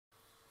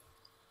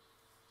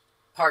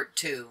Part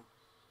 2.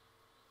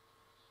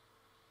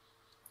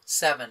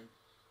 7.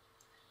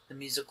 The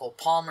musical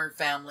Palmer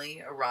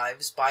family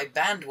arrives by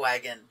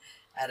bandwagon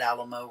at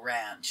Alamo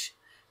Ranch.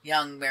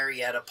 Young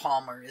Marietta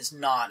Palmer is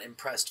not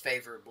impressed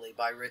favorably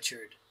by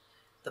Richard.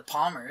 The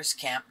Palmers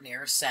camp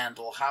near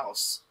Sandal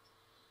House.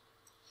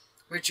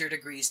 Richard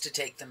agrees to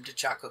take them to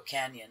Chaco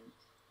Canyon.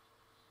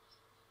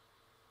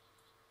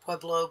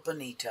 Pueblo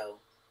Bonito.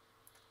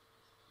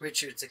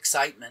 Richard's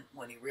excitement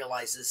when he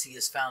realizes he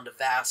has found a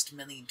vast,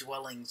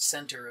 many-dwelling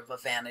center of a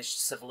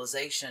vanished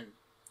civilization.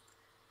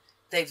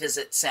 They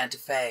visit Santa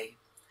Fe.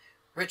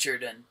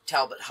 Richard and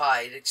Talbot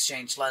Hyde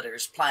exchange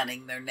letters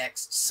planning their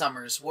next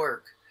summer's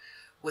work.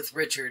 With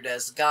Richard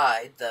as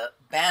guide, the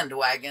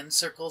bandwagon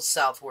circles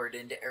southward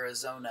into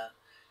Arizona,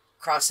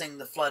 crossing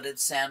the flooded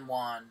San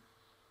Juan.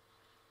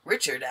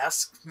 Richard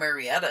asks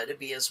Marietta to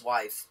be his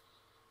wife.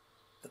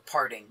 The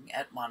parting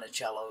at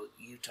Monticello,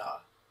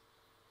 Utah.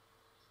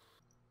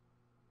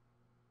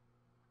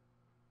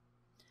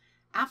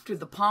 After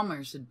the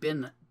Palmers had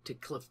been to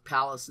Cliff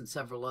Palace and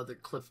several other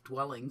cliff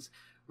dwellings,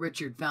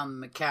 Richard found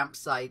them a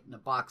campsite in a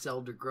box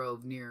elder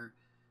grove near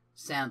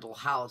Sandal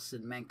House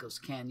in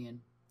Mancos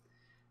Canyon.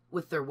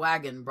 With their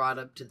wagon brought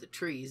up to the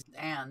trees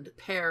and a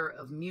pair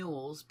of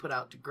mules put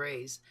out to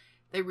graze,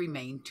 they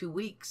remained 2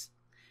 weeks.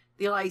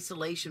 The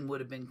isolation would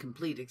have been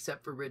complete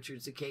except for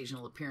Richard's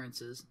occasional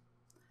appearances,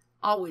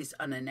 always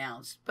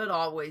unannounced, but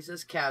always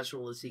as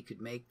casual as he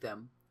could make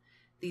them.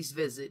 These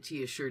visits,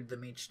 he assured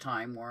them each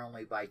time, were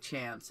only by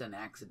chance and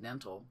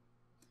accidental.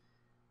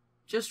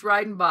 "Just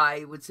riding by,"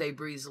 he would say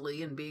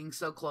breezily, "and being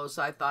so close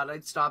I thought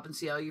I'd stop and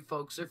see how you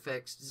folks are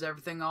fixed. Is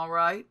everything all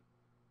right?"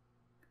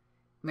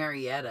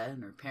 Marietta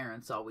and her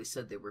parents always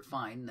said they were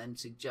fine, and then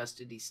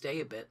suggested he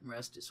stay a bit and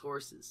rest his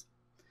horses.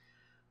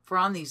 For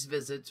on these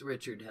visits,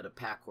 Richard had a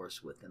pack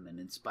horse with him, and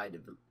in spite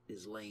of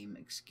his lame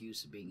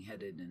excuse of being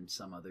headed in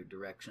some other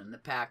direction, the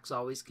packs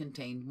always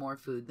contained more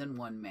food than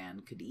one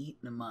man could eat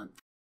in a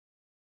month.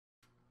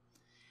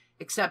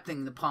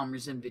 Accepting the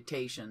Palmers'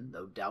 invitation,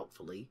 though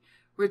doubtfully,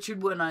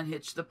 Richard would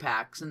unhitch the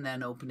packs and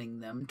then,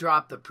 opening them,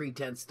 drop the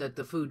pretense that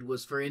the food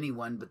was for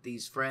anyone but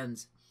these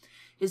friends.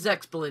 His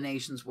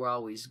explanations were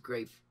always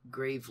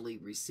gravely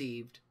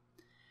received,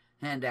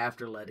 and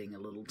after letting a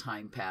little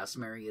time pass,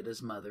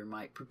 Marietta's mother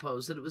might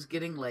propose that it was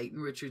getting late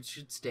and Richard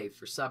should stay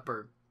for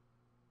supper.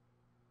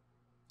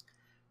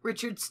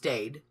 Richard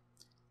stayed,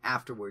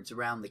 afterwards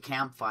around the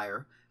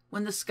campfire.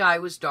 When the sky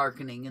was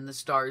darkening and the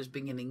stars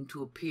beginning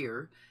to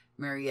appear,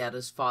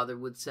 Marietta's father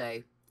would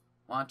say,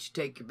 "Why don't you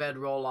take your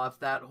bedroll off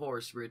that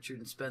horse, Richard,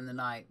 and spend the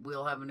night?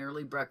 We'll have an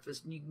early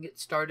breakfast and you can get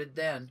started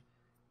then.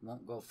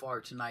 Won't go far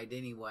tonight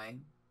anyway."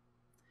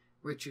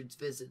 Richard's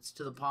visits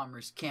to the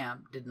Palmers'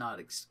 camp did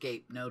not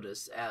escape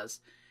notice,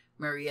 as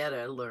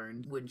Marietta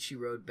learned when she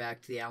rode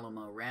back to the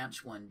Alamo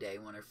Ranch one day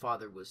when her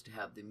father was to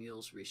have the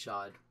mules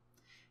reshod.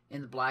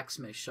 In the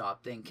blacksmith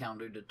shop they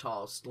encountered a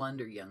tall,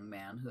 slender young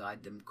man who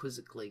eyed them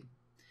quizzically.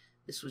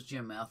 This was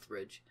Jim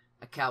Etheridge,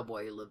 a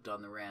cowboy who lived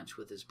on the ranch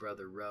with his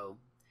brother Roe.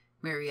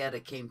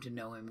 Marietta came to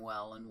know him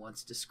well and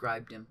once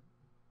described him.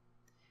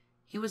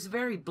 "He was a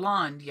very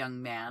blond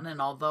young man, and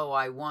although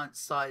I once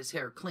saw his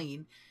hair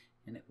clean,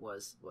 and it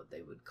was what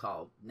they would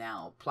call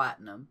now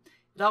platinum,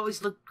 it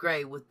always looked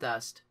gray with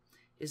dust.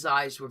 His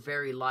eyes were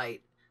very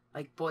light,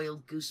 like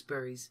boiled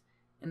gooseberries,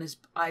 and his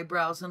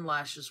eyebrows and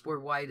lashes were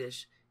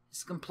whitish,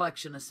 his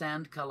complexion a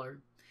sand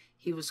color.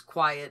 He was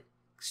quiet,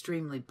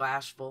 extremely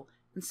bashful,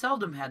 and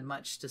seldom had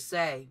much to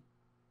say."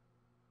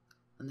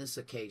 On this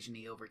occasion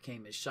he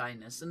overcame his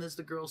shyness, and as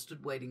the girl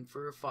stood waiting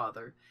for her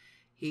father,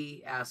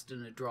 he asked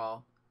in a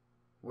drawl,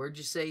 "Where'd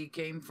you say you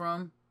came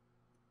from?"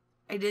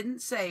 "I didn't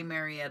say,"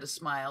 Marietta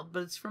smiled,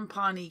 "but it's from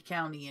Pawnee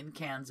County in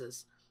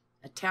Kansas,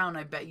 a town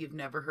I bet you've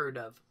never heard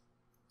of."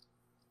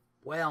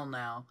 "Well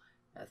now,"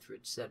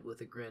 Etheridge said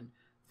with a grin,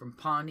 "from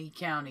Pawnee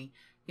County.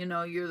 You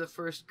know, you're the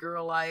first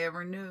girl I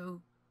ever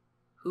knew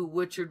who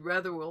Richard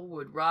Wetherill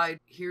would ride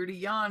here to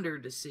yonder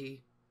to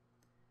see."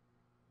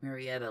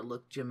 Marietta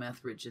looked Jim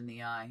Etheridge in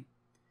the eye.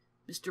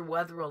 "Mr.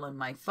 Wetherill and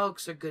my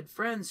folks are good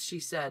friends," she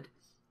said,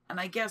 "and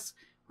I guess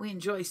we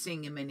enjoy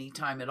seeing him any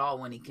time at all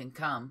when he can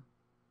come."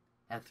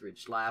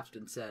 Etheridge laughed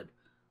and said,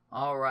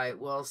 "All right,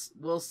 well,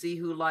 we'll see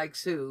who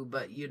likes who,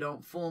 but you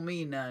don't fool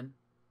me none."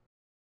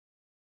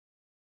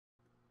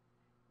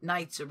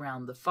 Nights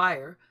around the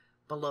fire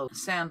below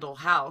Sandal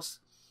House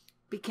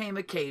became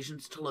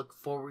occasions to look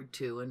forward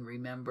to and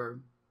remember.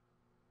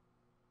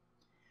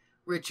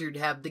 Richard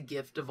had the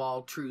gift of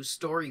all true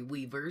story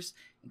weavers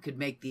and could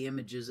make the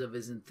images of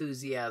his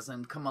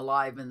enthusiasm come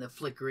alive in the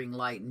flickering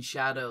light and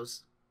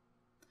shadows.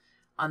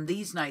 On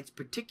these nights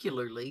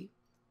particularly,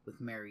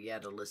 with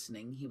Marietta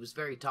listening, he was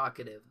very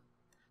talkative.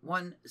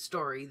 One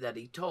story that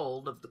he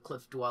told of the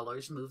cliff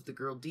dwellers moved the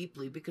girl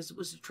deeply because it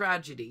was a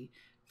tragedy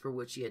for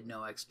which he had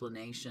no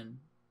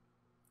explanation.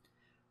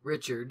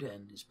 Richard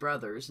and his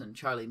brothers and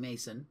Charlie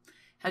Mason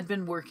had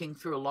been working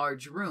through a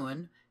large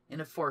ruin in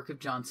a fork of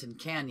Johnson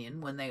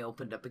Canyon when they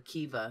opened up a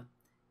kiva.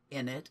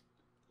 In it,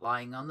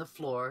 lying on the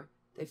floor,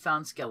 they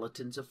found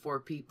skeletons of 4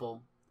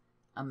 people: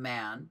 a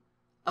man,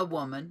 a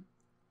woman,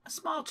 A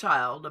small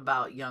child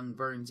about young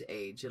Burns'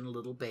 age and a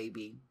little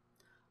baby.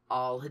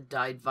 All had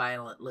died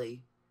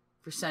violently.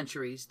 For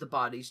centuries, the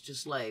bodies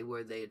just lay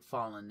where they had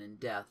fallen in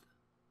death.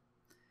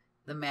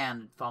 The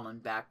man had fallen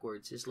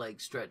backwards, his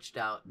legs stretched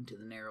out into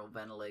the narrow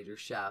ventilator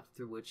shaft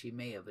through which he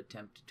may have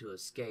attempted to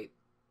escape.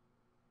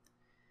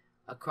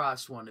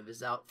 Across one of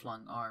his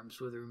outflung arms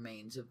were the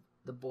remains of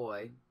the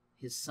boy,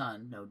 his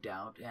son, no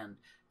doubt, and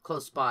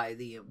close by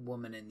the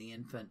woman and the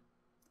infant.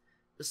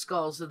 The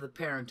skulls of the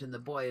parent and the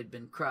boy had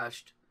been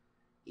crushed,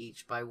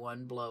 each by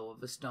one blow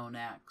of a stone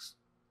axe.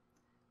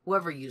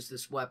 Whoever used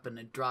this weapon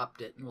had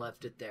dropped it and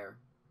left it there.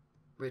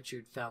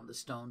 Richard found the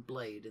stone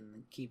blade in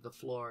the kiva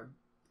floor.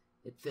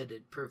 It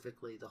fitted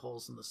perfectly the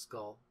holes in the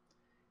skull.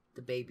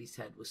 The baby's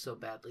head was so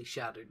badly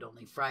shattered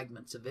only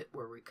fragments of it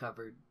were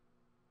recovered.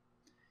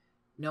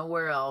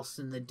 Nowhere else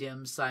in the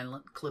dim,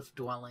 silent cliff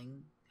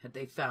dwelling had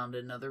they found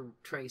another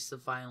trace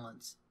of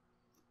violence.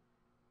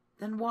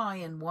 Then why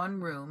in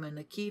one room in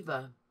a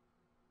kiva?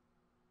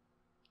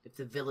 If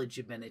the village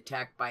had been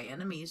attacked by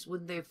enemies,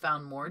 wouldn't they have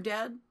found more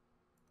dead?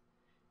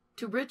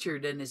 To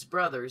Richard and his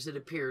brothers it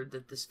appeared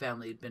that this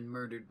family had been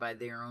murdered by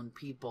their own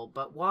people,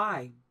 but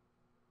why?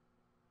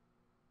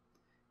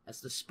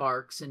 As the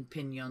sparks and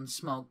pinon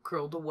smoke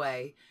curled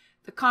away,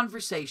 the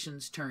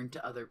conversations turned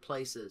to other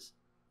places,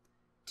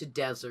 to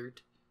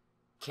desert,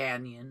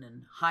 canyon,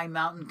 and high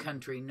mountain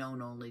country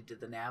known only to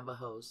the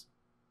Navajos,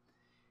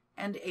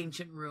 and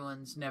ancient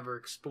ruins never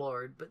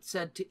explored, but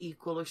said to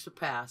equal or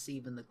surpass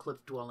even the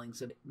cliff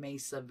dwellings of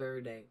Mesa,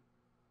 Verde.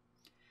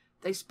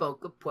 They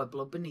spoke of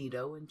Pueblo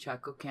Bonito and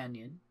Chaco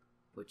Canyon,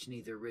 which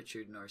neither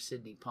Richard nor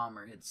Sidney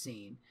Palmer had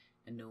seen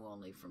and knew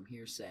only from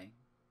hearsay.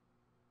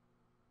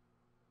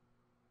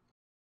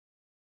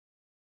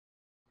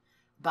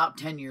 About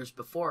 10 years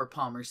before,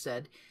 Palmer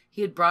said,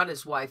 he had brought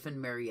his wife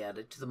and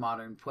Marietta to the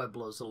modern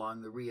pueblos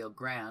along the Rio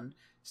Grande,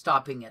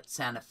 stopping at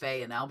Santa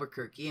Fe and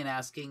Albuquerque and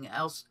asking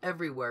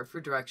everywhere for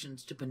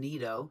directions to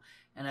Bonito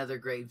and other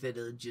great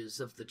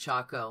villages of the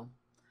Chaco.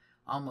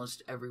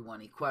 Almost everyone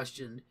he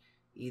questioned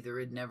either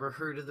had never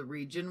heard of the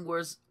region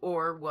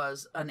or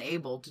was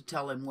unable to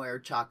tell him where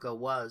Chaco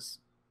was.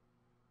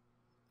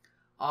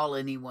 All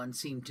anyone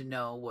seemed to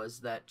know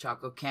was that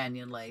Chaco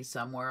Canyon lay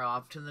somewhere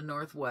off to the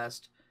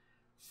northwest,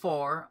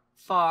 far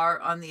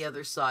on the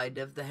other side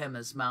of the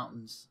Jemez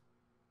Mountains.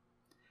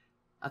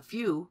 A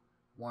few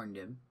warned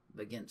him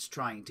against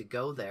trying to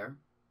go there.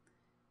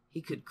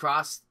 He could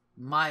cross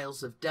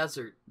miles of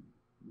desert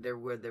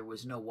where there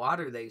was no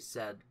water, they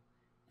said,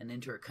 and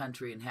enter a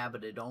country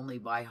inhabited only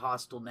by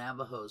hostile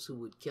Navajos who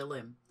would kill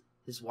him,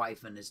 his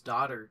wife, and his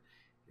daughter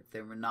if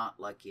they were not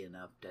lucky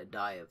enough to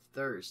die of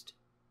thirst.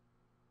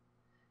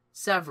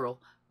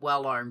 Several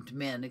well-armed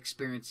men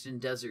experienced in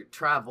desert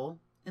travel,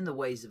 in the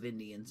ways of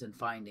Indians and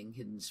finding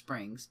hidden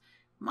springs,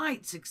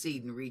 might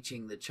succeed in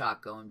reaching the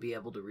Chaco and be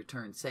able to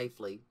return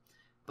safely,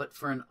 but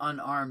for an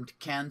unarmed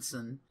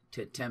Kansan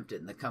to attempt it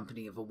in the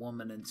company of a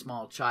woman and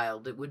small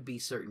child, it would be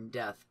certain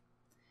death.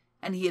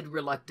 And he had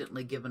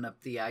reluctantly given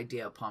up the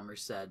idea, Palmer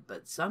said,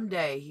 but some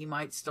day he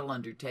might still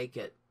undertake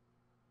it.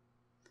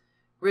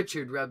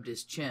 Richard rubbed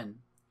his chin.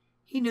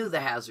 He knew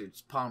the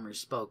hazards Palmer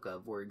spoke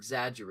of were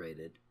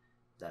exaggerated,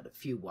 that a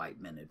few white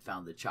men had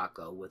found the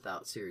Chaco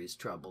without serious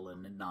trouble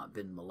and had not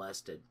been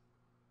molested.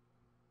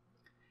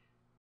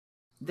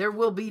 "There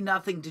will be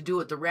nothing to do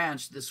at the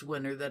ranch this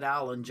winter that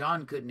Al and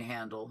John couldn't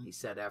handle," he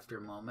said after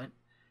a moment.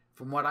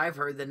 "From what I've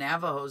heard, the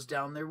Navajos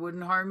down there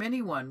wouldn't harm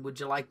anyone. Would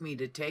you like me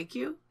to take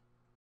you?"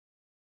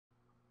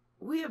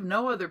 "We have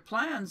no other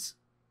plans.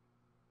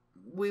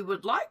 We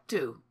would like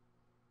to,"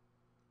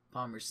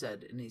 Palmer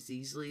said, and as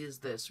easily as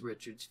this,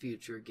 Richard's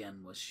future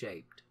again was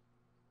shaped.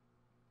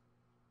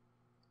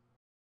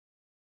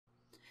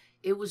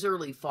 It was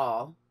early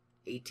fall,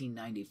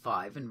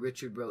 1895, and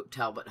Richard wrote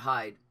Talbot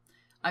Hyde,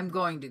 "I'm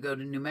going to go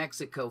to New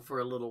Mexico for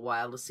a little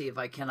while to see if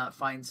I cannot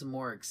find some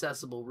more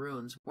accessible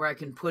ruins where I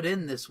can put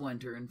in this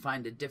winter and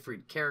find a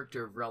different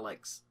character of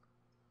relics."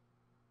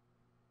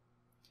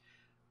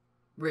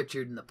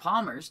 Richard and the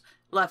Palmers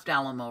left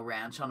Alamo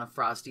Ranch on a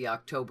frosty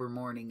October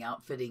morning,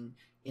 outfitting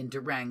in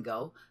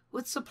Durango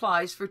with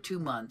supplies for 2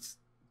 months,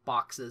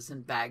 boxes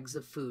and bags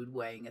of food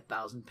weighing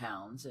 1,000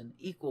 pounds, and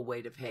equal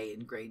weight of hay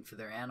and grain for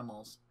their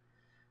animals.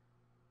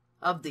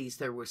 Of these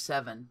there were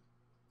 7,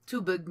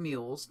 2 big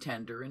mules,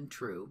 Tender and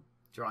True,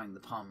 drawing the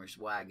Palmer's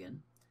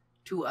wagon,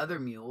 2 other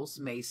mules,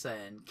 Mesa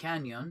and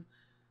Canyon,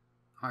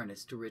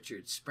 harnessed to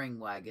Richard's spring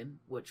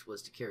wagon, which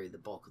was to carry the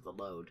bulk of the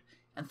load,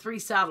 and 3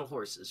 saddle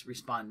horses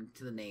responding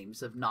to the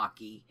names of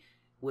Knocky,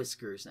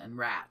 Whiskers, and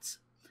Rats.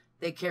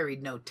 They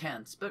carried no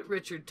tents, but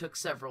Richard took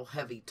several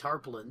heavy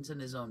tarpaulins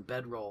and his own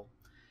bedroll.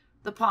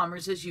 The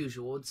Palmers, as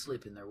usual, would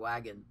sleep in their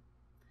wagon.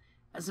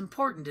 As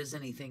important as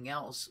anything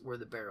else were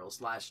the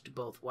barrels lashed to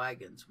both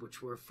wagons,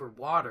 which were for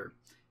water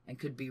and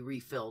could be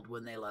refilled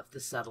when they left the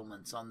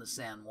settlements on the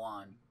San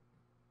Juan.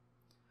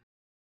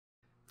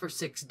 For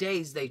 6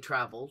 days they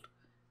traveled,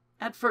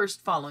 at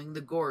first following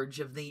the gorge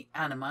of the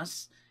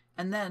Animas,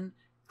 and then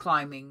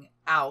climbing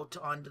out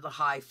onto the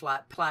high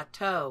flat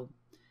plateau,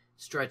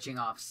 stretching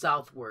off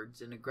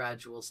southwards in a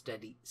gradual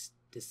steady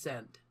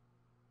descent.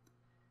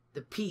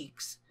 The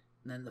peaks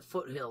and then the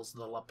foothills of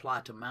the La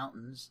Plata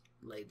Mountains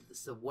lay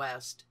to the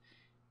west,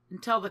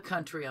 until the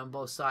country on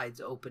both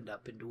sides opened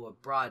up into a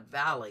broad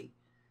valley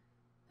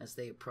as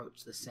they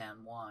approached the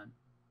San Juan.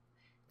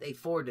 They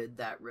forded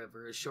that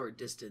river a short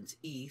distance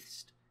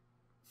east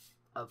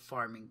of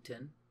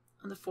Farmington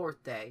on the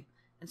fourth day,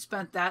 and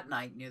spent that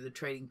night near the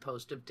trading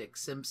post of Dick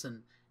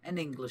Simpson, an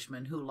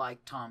Englishman who,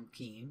 like Tom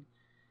Keene,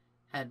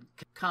 had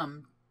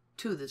come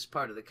to this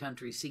part of the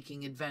country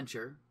seeking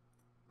adventure,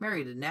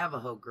 married a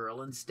Navajo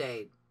girl, and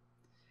stayed.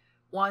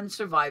 One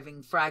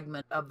surviving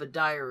fragment of a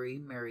diary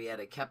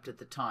Marietta kept at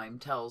the time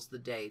tells the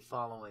day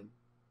following.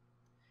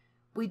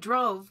 We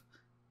drove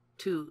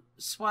to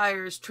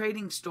Swire's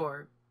trading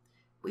store.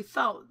 We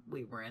felt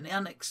we were in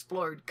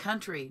unexplored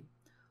country.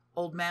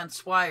 Old man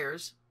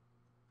Swires,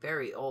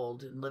 very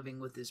old and living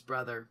with his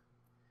brother.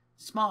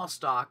 Small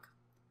stock,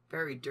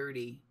 very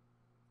dirty,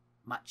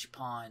 much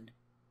pawned.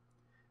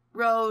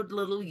 Road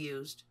little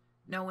used,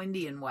 no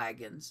Indian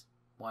wagons,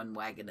 one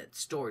wagon at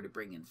store to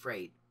bring in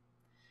freight.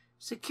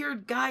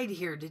 Secured guide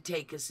here to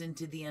take us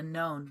into the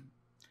unknown.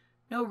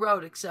 No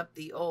road except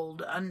the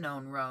old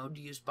unknown road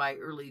used by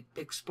early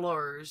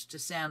explorers to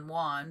San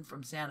Juan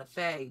from Santa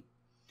Fe.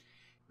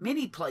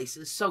 Many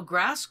places so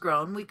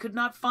grass-grown we could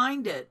not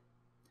find it.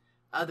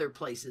 Other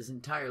places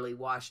entirely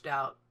washed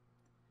out.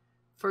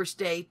 First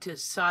day to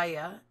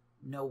Siel,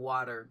 no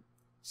water.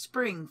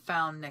 Spring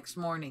found next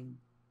morning.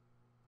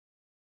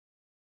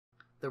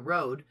 The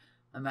road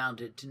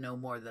amounted to no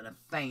more than a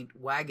faint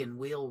wagon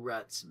wheel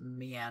ruts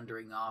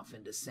meandering off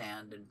into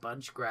sand and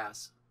bunch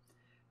grass.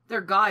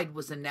 Their guide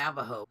was a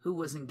Navajo who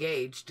was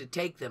engaged to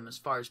take them as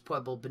far as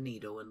Pueblo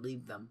Bonito and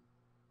leave them.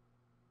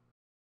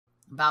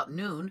 About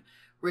noon,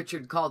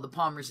 Richard called the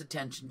Palmer's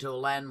attention to a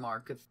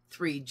landmark of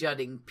 3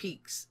 jutting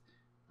peaks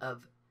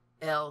of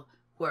El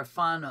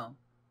Huerfano,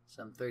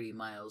 some 30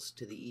 miles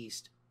to the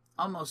east.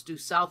 Almost due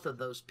south of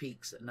those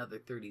peaks, another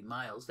 30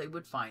 miles, they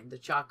would find the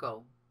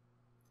Chaco.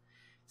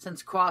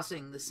 Since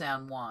crossing the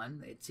San Juan,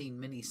 they had seen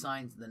many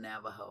signs of the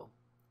Navajo.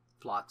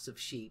 Flocks of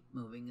sheep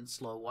moving in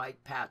slow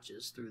white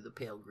patches through the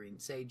pale green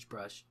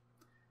sagebrush.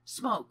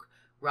 Smoke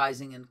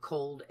rising in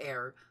cold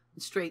air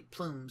and straight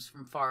plumes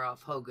from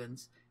far-off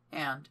hogans,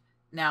 and,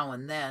 now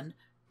and then,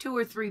 2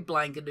 or 3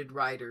 blanketed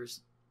riders,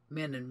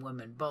 men and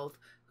women both,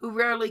 who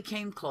rarely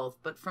came close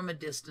but from a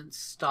distance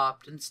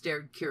stopped and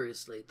stared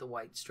curiously at the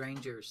white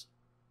strangers.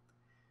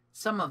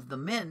 Some of the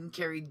men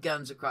carried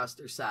guns across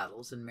their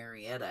saddles, and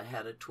Marietta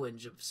had a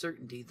twinge of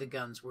certainty the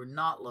guns were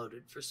not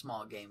loaded for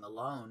small game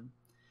alone.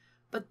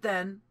 But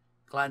then,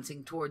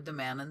 glancing toward the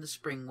man in the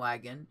spring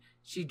wagon,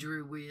 she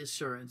drew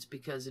reassurance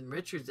because in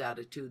Richard's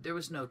attitude there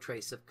was no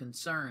trace of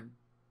concern.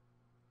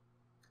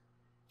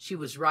 She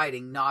was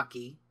riding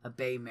Knocky, a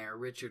bay mare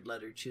Richard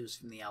let her choose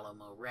from the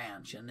Alamo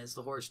Ranch, and as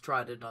the horse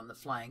trotted on the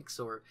flanks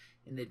or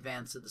in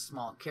advance of the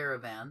small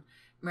caravan,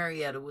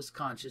 Marietta was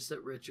conscious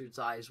that Richard's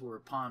eyes were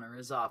upon her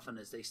as often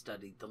as they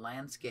studied the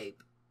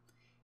landscape.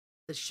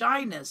 The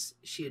shyness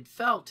she had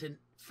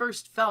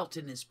first felt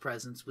in his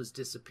presence was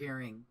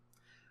disappearing.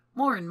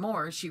 More and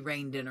more she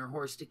reined in her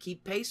horse to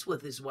keep pace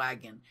with his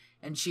wagon,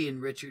 and she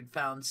and Richard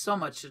found so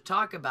much to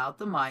talk about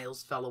the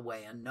miles fell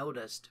away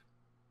unnoticed.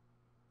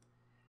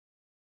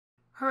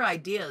 Her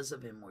ideas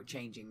of him were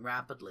changing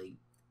rapidly.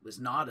 He was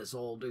not as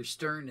old or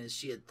stern as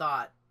she had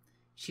thought.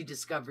 She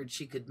discovered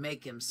she could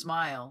make him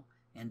smile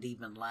and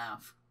even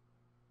laugh.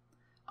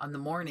 On the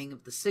morning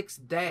of the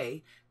 6th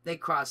day, they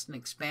crossed an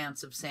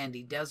expanse of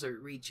sandy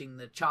desert, reaching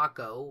the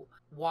Chaco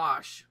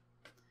Wash,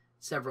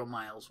 several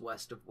miles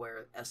west of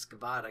where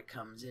Escavada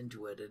comes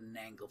into it at an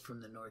angle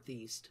from the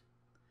northeast.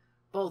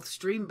 Both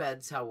stream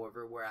beds,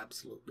 however, were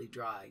absolutely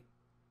dry.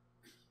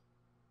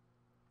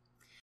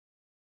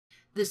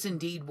 This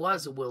indeed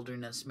was a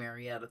wilderness,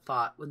 Marietta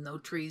thought, with no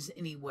trees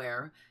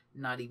anywhere,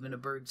 not even a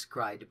bird's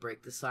cry to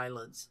break the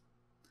silence.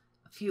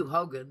 A few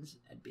hogans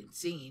had been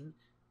seen,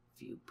 a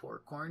few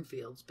poor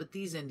cornfields, but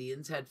these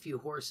Indians had few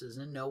horses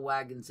and no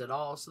wagons at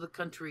all, so the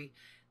country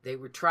they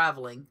were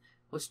traveling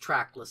was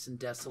trackless and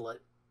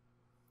desolate.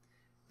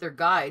 Their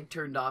guide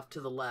turned off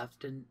to the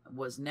left and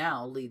was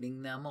now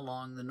leading them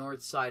along the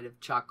north side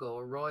of Chaco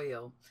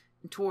Arroyo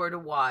and toward a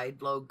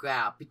wide, low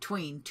gap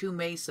between 2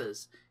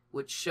 mesas,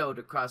 which showed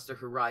across the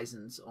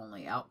horizons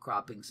only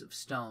outcroppings of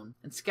stone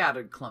and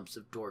scattered clumps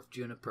of dwarf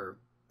juniper.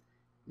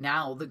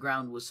 Now the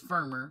ground was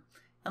firmer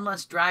and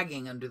less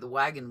dragging under the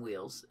wagon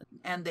wheels,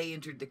 and they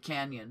entered the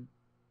canyon.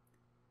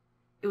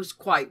 It was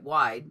quite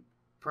wide,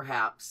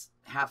 perhaps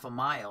half a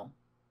mile,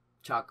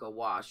 Chaco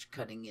Wash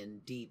cutting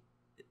in deep,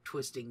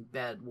 twisting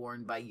bed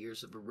worn by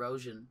years of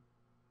erosion.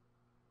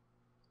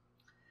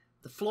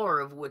 The floor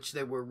of which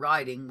they were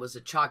riding was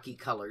a chalky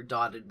color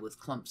dotted with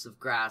clumps of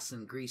grass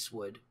and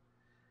greasewood,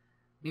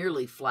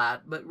 nearly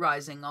flat but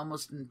rising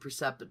almost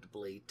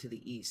imperceptibly to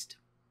the east.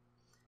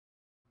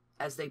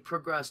 As they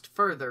progressed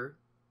further,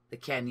 the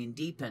canyon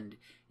deepened,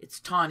 its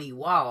tawny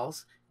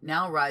walls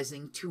now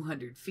rising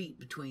 200 feet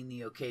between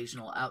the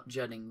occasional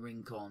outjutting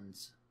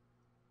rincons.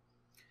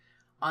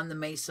 On the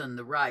mesa on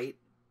the right,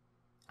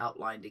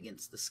 outlined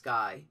against the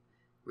sky,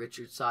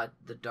 Richard saw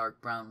the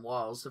dark brown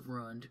walls of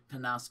ruined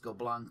Penasco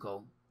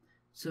Blanco.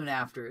 Soon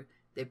after,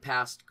 they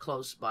passed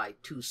close by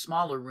 2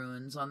 smaller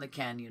ruins on the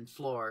canyon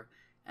floor,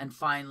 and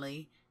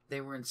finally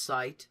they were in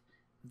sight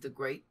of the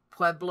great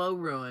Pueblo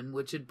ruin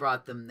which had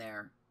brought them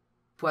there,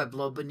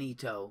 Pueblo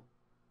Bonito,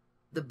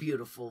 the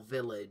beautiful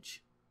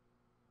village.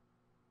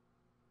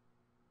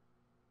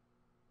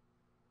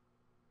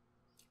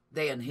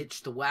 They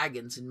unhitched the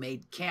wagons and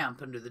made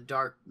camp under the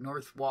dark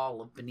north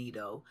wall of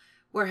Bonito,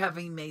 where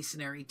heavy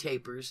masonry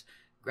tapers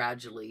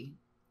gradually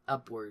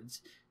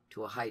upwards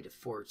to a height of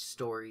 4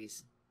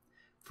 stories.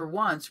 For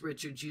once,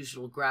 Richard's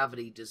usual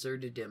gravity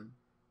deserted him.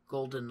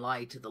 Golden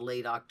light of the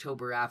late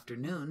October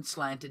afternoon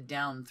slanted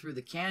down through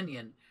the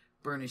canyon,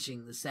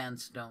 burnishing the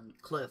sandstone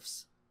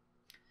cliffs.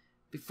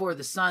 Before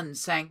the sun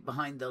sank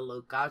behind the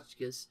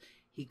Navajos,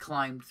 he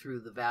climbed through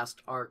the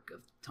vast arc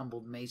of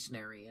tumbled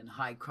masonry and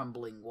high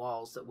crumbling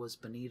walls that was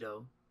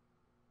Bonito.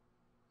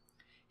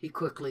 He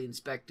quickly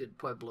inspected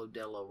Pueblo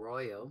del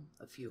Arroyo,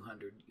 a few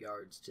hundred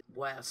yards to the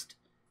west,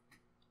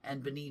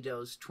 and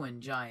Bonito's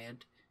twin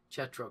giant,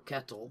 Chaco,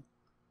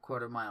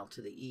 quarter-mile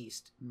to the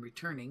east. In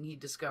returning, he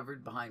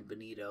discovered behind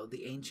Bonito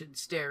the ancient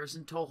stairs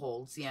and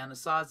toeholds the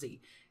ANASAZI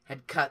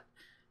had cut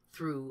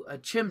through a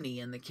chimney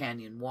in the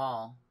canyon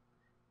wall.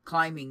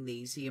 Climbing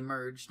these, he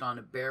emerged on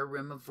a bare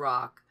rim of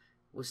rock,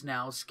 was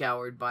now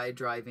scoured by a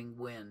driving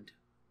wind.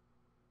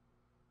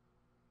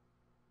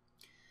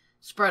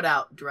 Spread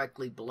out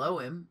directly below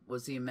him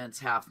was the immense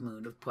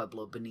half-moon of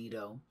Pueblo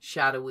Bonito,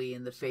 shadowy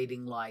in the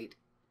fading light,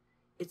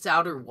 its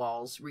outer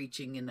walls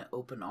reaching in an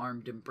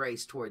open-armed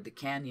embrace toward the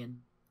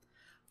canyon.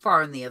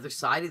 Far on the other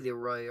side of the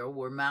arroyo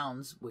were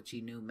mounds, which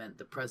he knew meant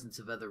the presence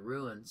of other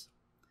ruins.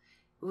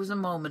 It was a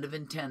moment of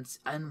intense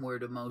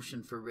inward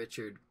emotion for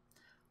Richard.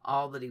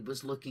 All that he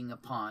was looking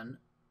upon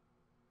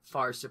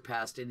far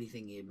surpassed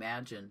anything he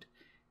imagined.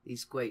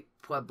 These great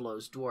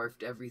pueblos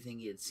dwarfed everything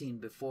he had seen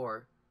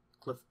before.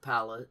 Cliff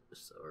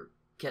Palace or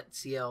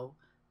Siel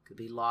could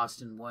be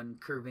lost in one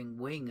curving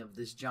wing of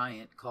this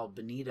giant called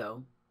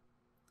Bonito.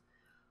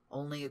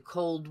 Only a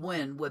cold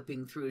wind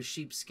whipping through his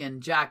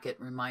sheepskin jacket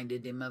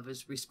reminded him of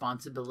his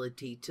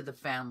responsibility to the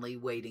family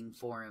waiting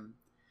for him.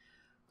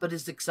 But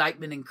his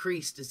excitement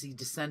increased as he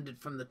descended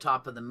from the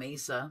top of the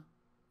mesa.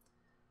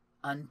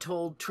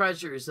 Untold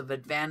treasures of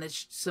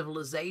advantaged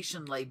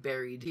civilization lay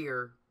buried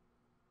here.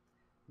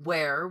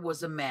 Where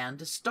was a man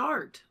to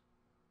start?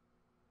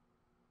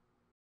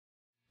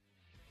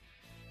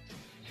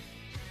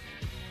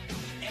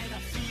 And I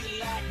feel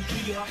like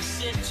New York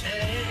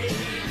City.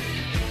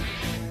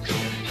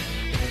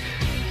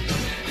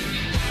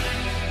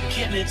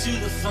 Get me to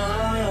the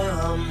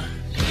farm.